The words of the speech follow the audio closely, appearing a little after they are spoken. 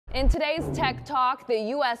In today's Tech Talk, the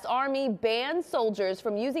U.S. Army banned soldiers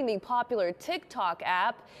from using the popular TikTok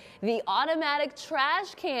app. The automatic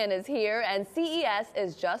trash can is here, and CES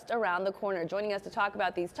is just around the corner. Joining us to talk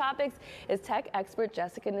about these topics is tech expert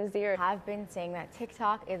Jessica Nazir. Have been saying that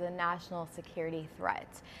TikTok is a national security threat.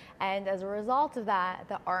 And as a result of that,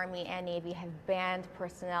 the Army and Navy have banned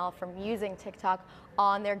personnel from using TikTok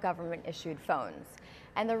on their government-issued phones.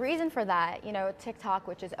 And the reason for that, TikTok,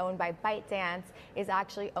 which is owned by ByteDance, is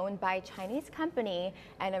actually owned by a Chinese company.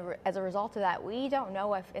 And as a result of that, we don't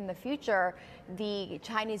know if in the future the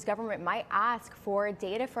Chinese government might ask for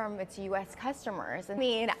data from its U.S. customers. I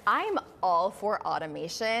mean, I'm all for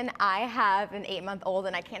automation. I have an 8-month-old,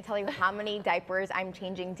 and I can't tell you how many diapers I'm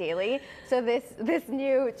changing daily. So this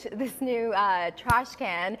new trash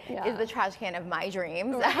can is the trash can of my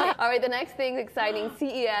dreams. Right. All right, the next thing exciting,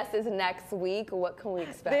 CES is next week. What can we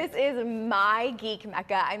expect? This is my geek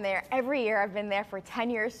mecca. I'm there every year. I've been there for 10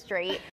 years straight.